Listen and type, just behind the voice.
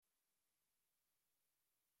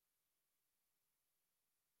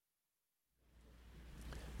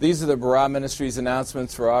These are the Barah Ministries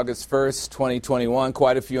announcements for August 1st, 2021.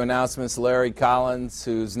 Quite a few announcements. Larry Collins,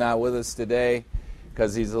 who's not with us today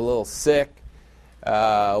because he's a little sick,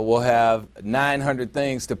 will have 900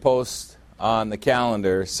 things to post on the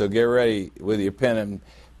calendar. So get ready with your pen and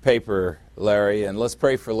paper, Larry. And let's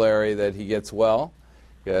pray for Larry that he gets well,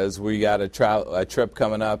 because we got a trip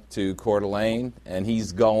coming up to Coeur d'Alene, and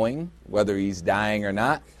he's going, whether he's dying or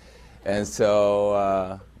not. And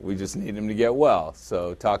so we just need him to get well.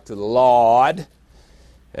 So talk to the Lord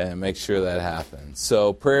and make sure that happens.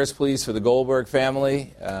 So prayers, please, for the Goldberg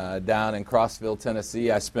family down in Crossville, Tennessee.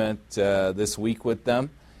 I spent this week with them,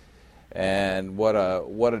 and what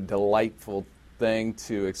a delightful thing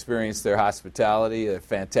to experience their hospitality. They're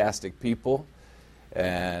fantastic people,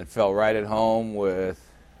 and felt right at home with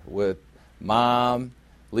Mom,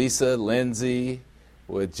 Lisa, Lindsay,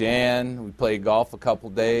 with Jan. We played golf a couple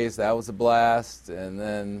days. That was a blast. And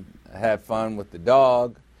then I had fun with the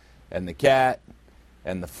dog and the cat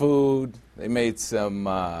and the food. They made some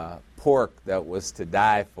pork that was to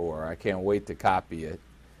die for. I can't wait to copy it.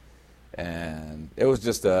 And it was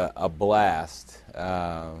just a blast.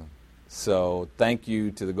 So thank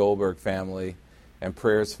you to the Goldberg family, and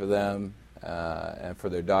prayers for them and for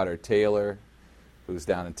their daughter Taylor, who's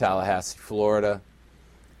down in Tallahassee, Florida.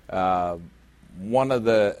 One of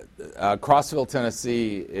the Crossville,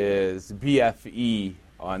 Tennessee is BFE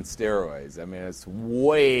on steroids. I mean, it's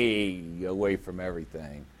way away from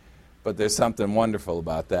everything, but there's something wonderful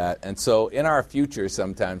about that. And so in our future,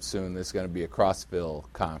 sometime soon, there's going to be a Crossville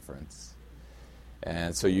conference.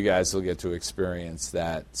 And so you guys will get to experience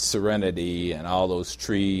that serenity and all those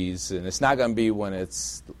trees. And it's not going to be when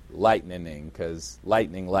it's lightning, because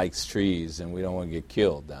lightning likes trees, and we don't want to get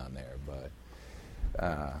killed down there. But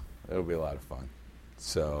it'll be a lot of fun.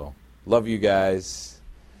 So, love you guys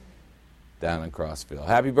down in Crossville.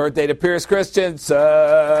 Happy birthday to Pierce Christensen.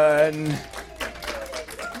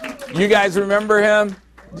 You guys remember him?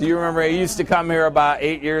 Do you remember he used to come here about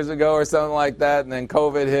 8 years ago or something like that, and then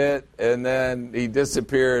COVID hit, and then he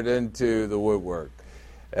disappeared into the woodwork.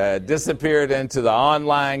 Disappeared into the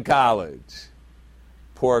online college.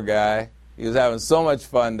 Poor guy. He was having so much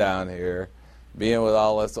fun down here, being with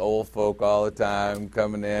all us old folk all the time,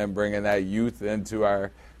 coming in, bringing that youth into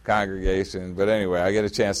our congregation. But anyway, I get a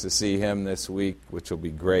chance to see him this week, which will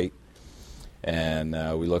be great, and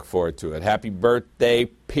we look forward to it. Happy birthday,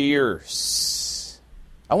 Pierce.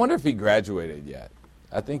 I wonder if he graduated yet.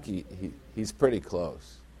 I think he's pretty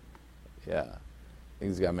close. Yeah. I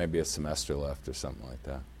think he's got maybe a semester left or something like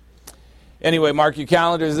that. Anyway, mark your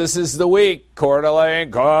calendars. This is the week. Coeur d'Alene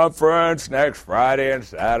Conference next Friday and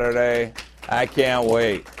Saturday. I can't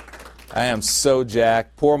wait. I am so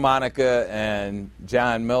jacked. Poor Monica and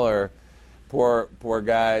John Miller, poor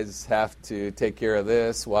guys, have to take care of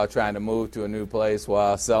this while trying to move to a new place,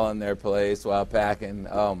 while selling their place, while packing.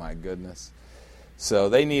 Oh, my goodness. So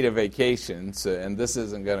they need a vacation, and this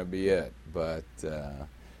isn't going to be it. But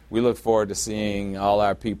we look forward to seeing all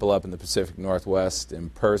our people up in the Pacific Northwest in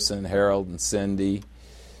person, Harold and Cindy.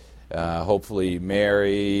 Hopefully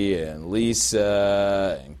Mary and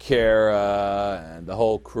Lisa and Kara and the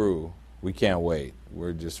whole crew. We can't wait.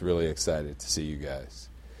 We're just really excited to see you guys.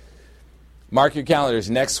 Mark your calendars.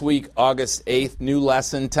 Next week, August 8th, new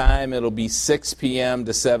lesson time. It'll be 6 p.m.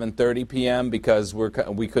 to 7:30 p.m. because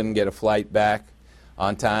we couldn't get a flight back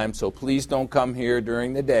on time. So please don't come here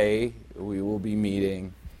during the day. We will be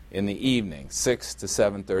meeting in the evening, 6 to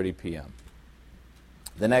 7:30 p.m.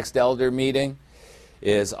 The next elder meeting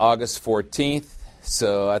is August 14th,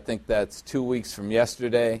 so I think that's 2 weeks from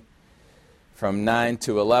yesterday, from 9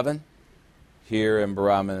 to 11 here in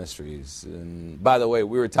Barah Ministries. And by the way,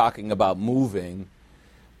 we were talking about moving,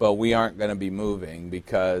 but we aren't going to be moving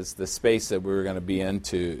because the space that we were going to be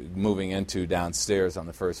moving into downstairs on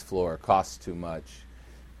the first floor costs too much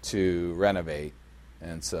to renovate,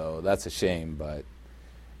 and so that's a shame, but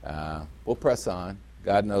we'll press on.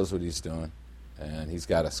 God knows what he's doing, and he's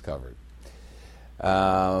got us covered.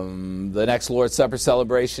 The next Lord's Supper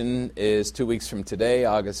celebration is 2 weeks from today,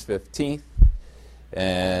 August 15th.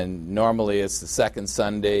 And normally it's the second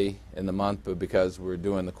Sunday in the month, but because we're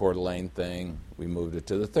doing the Coeur d'Alene thing, we moved it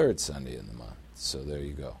to the third Sunday in the month. So there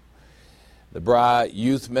you go. The Barah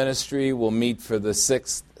Youth Ministry will meet for the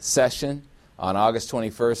 6th session on August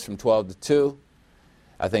 21st from 12 to 2.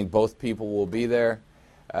 I think both people will be there.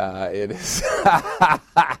 It is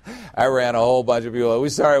I ran a whole bunch of people. We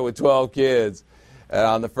started with 12 kids. And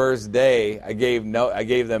on the first day, I gave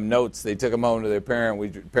them notes. They took them home to their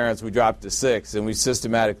parents. We dropped to 6, and we've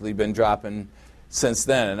systematically been dropping since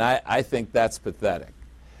then. And I think that's pathetic.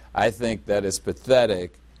 I think that it's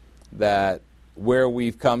pathetic that where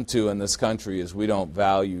we've come to in this country is we don't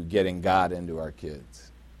value getting God into our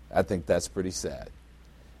kids. I think that's pretty sad.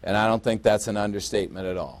 And I don't think that's an understatement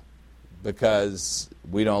at all, because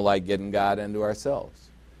we don't like getting God into ourselves.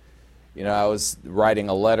 You know, I was writing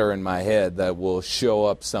a letter in my head that will show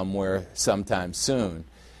up somewhere sometime soon,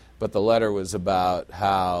 but the letter was about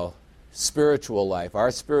how spiritual life,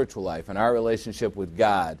 our spiritual life and our relationship with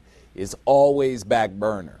God is always back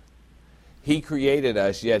burner. He created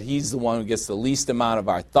us, yet He's the one who gets the least amount of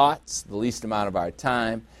our thoughts, the least amount of our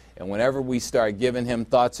time, and whenever we start giving Him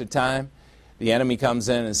thoughts or time, the enemy comes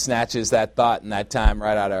in and snatches that thought and that time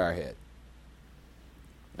right out of our head.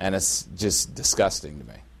 And it's just disgusting to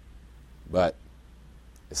me. But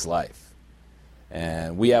it's life.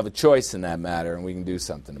 And we have a choice in that matter, and we can do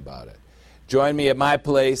something about it. Join me at my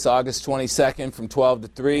place August 22nd from 12 to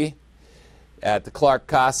 3 at the Clark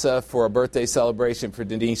Casa for a birthday celebration for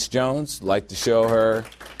Denise Jones. I'd like to show her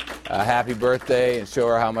a happy birthday and show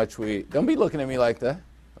her how much we... Don't be looking at me like that.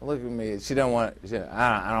 Don't look at me. She don't want...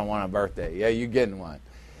 I don't want a birthday. Yeah, you're getting one.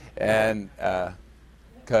 And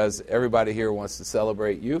because everybody here wants to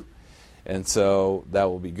celebrate you. And so that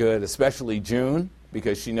will be good, especially June,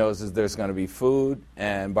 because she knows that there's going to be food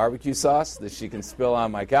and barbecue sauce that she can spill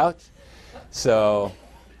on my couch. So,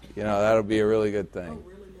 you know, that'll be a really good thing.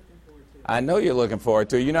 I know you're looking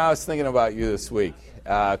forward to it. You know, I was thinking about you this week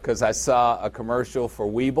because I saw a commercial for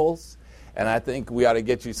Weebles, and I think we ought to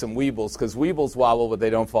get you some Weebles, because Weebles wobble, but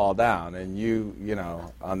they don't fall down. And you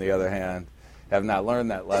know, on the other hand, have not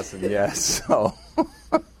learned that lesson yet. So,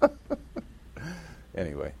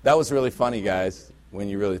 anyway, that was really funny, guys, when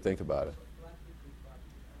you really think about it.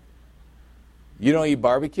 You don't eat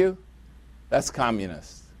barbecue? That's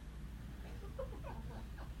communist.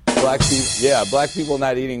 Black people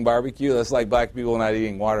not eating barbecue, that's like black people not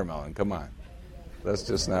eating watermelon. Come on.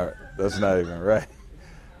 That's not even right.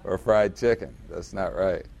 Or fried chicken. That's not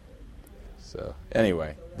right. So,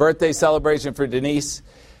 anyway, birthday celebration for Denise,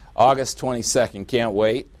 August 22nd. Can't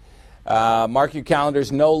wait. Mark your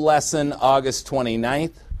calendars, no lesson August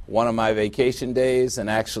 29th, one of my vacation days, and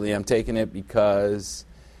actually I'm taking it because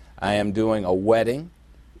I am doing a wedding.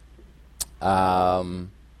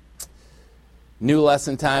 New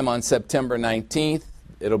lesson time on September 19th.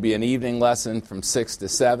 It'll be an evening lesson from 6 to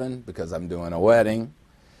 7 because I'm doing a wedding.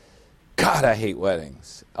 God, I hate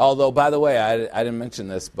weddings. Although, by the way, I didn't mention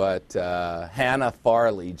this, but Hannah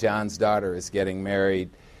Farley, John's daughter, is getting married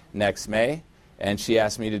next May, and she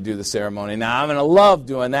asked me to do the ceremony. Now, I'm going to love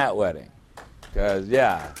doing that wedding because,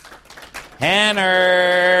 yeah,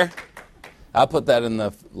 Hannah. I'll put that in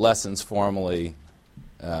the lessons formally.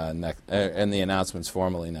 And the announcements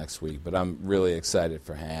formally next week, but I'm really excited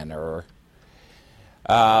for Hannah.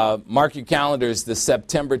 Mark your calendars, the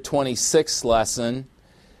September 26th lesson,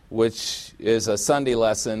 which is a Sunday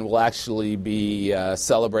lesson, will actually be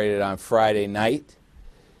celebrated on Friday night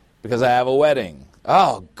because I have a wedding.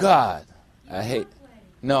 Oh, God. I hate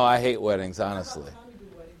weddings, honestly.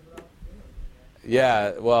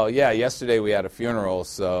 Yeah, well, yesterday we had a funeral,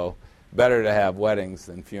 so... Better to have weddings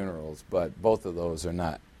than funerals, but both of those are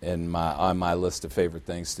not on my list of favorite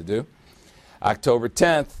things to do. October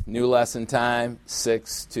 10th, new lesson time,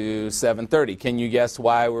 6 to 7:30. Can you guess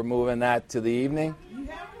why we're moving that to the evening?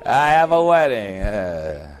 I have a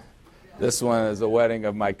wedding. This one is a wedding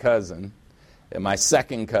of my cousin, and my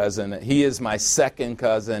second cousin. He is my second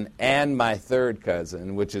cousin and my third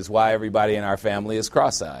cousin, which is why everybody in our family is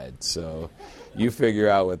cross-eyed. So you figure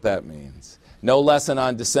out what that means. No lesson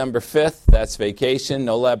on December 5th, that's vacation.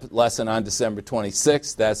 No lesson on December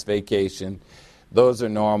 26th, that's vacation. Those are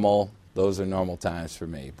normal times for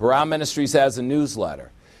me. Barah Ministries has a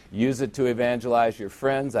newsletter. Use it to evangelize your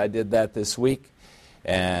friends. I did that this week,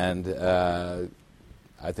 and I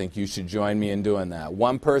think you should join me in doing that.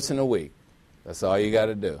 One person a week. That's all you got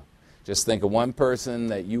to do. Just think of one person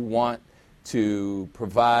that you want to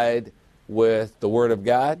provide with the Word of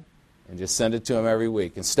God, and just send it to them every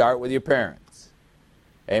week. And start with your parents.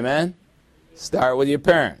 Amen? Start with your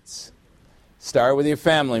parents. Start with your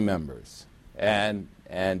family members. And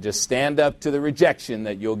just stand up to the rejection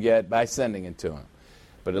that you'll get by sending it to them.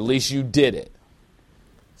 But at least you did it.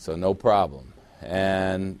 So no problem.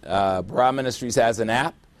 And Barah Ministries has an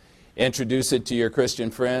app. Introduce it to your Christian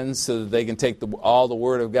friends so that they can take all the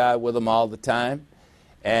Word of God with them all the time.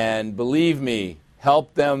 And believe me,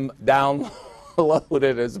 help them download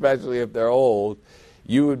it, especially if they're old.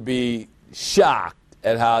 You would be shocked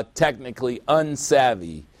at how technically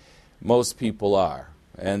unsavvy most people are.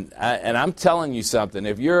 And I'm telling you something.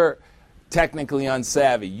 If you're technically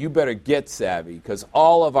unsavvy, you better get savvy, because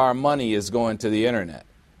all of our money is going to the internet.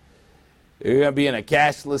 You're going to be in a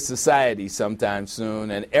cashless society sometime soon,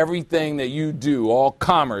 and everything that you do, all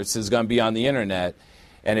commerce, is going to be on the internet.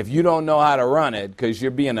 And if you don't know how to run it, because you're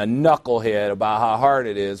being a knucklehead about how hard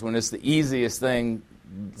it is when it's the easiest thing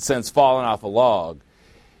since falling off a log,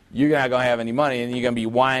 you're not going to have any money, and you're going to be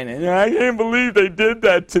whining, I can't believe they did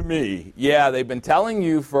that to me. Yeah, they've been telling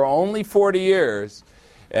you for only 40 years,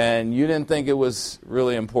 and you didn't think it was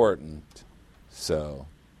really important. So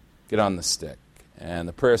get on the stick. And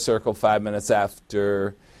the prayer circle 5 minutes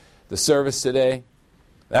after the service today,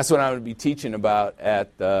 that's what I'm going to be teaching about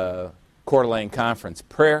at the Coeur d'Alene Conference,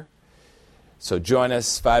 prayer. So join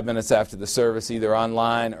us 5 minutes after the service, either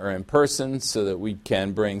online or in person, so that we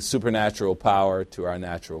can bring supernatural power to our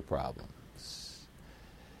natural problems.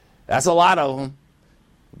 That's a lot of them,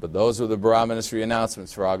 but those were the Barah Ministry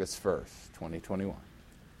announcements for August 1st, 2021.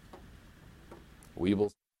 We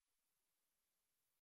will